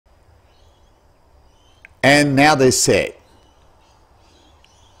And now they're set.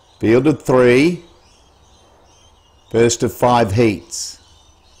 Field of 3. First of 5 heats.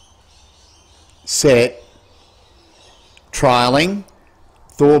 Set. Trialling.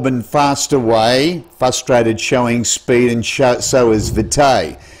 Thorburn fast away. Frustrated showing speed, and so is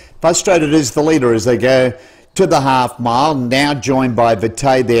Vitae. Frustrated is the leader as they go to the half mile, now joined by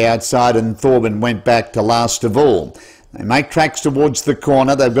Vitae the outside, and Thorburn went back to last of all. They make tracks towards the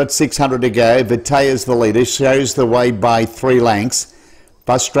corner. They've got 600 to go. Vitae is the leader, shows the way by 3 lengths.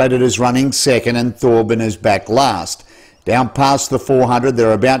 Frustrated is running second, and Thorburn is back last. Down past the 400,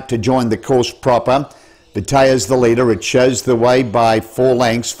 they're about to join the course proper. Vitae is the leader. It shows the way by 4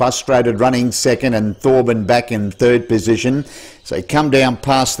 lengths. Frustrated running second, and Thorburn back in third position. So come down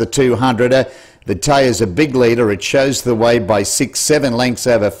past the 200. Vitae is a big leader. It shows the way by 6-7 lengths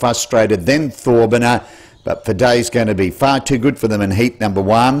over Frustrated, then Thorburn. But Vitae's going to be far too good for them in heat number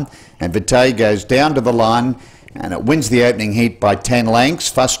 1. And Vitae goes down to the line, and it wins the opening heat by 10 lengths.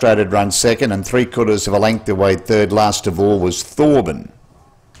 Frustrated runs second, and 3/4 of a length away third. Last of all was Thorburn.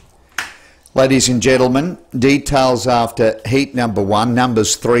 Ladies and gentlemen, details after heat number 1,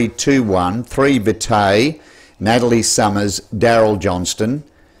 numbers 3, 2, 1, 3 Vitae, Natalie Summers, Daryl Johnston.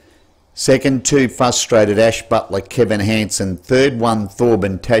 Second, 2 Frustrated, Ash Butler, Kevin Hansen. Third, 1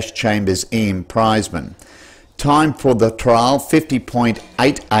 Thorburn, Tash Chambers, Ian Prizeman. Time for the trial,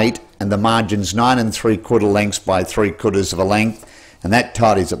 50.88, and the margins 9 3/4 lengths by 3/4 of a length. And that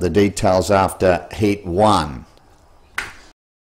tidies up the details after heat 1.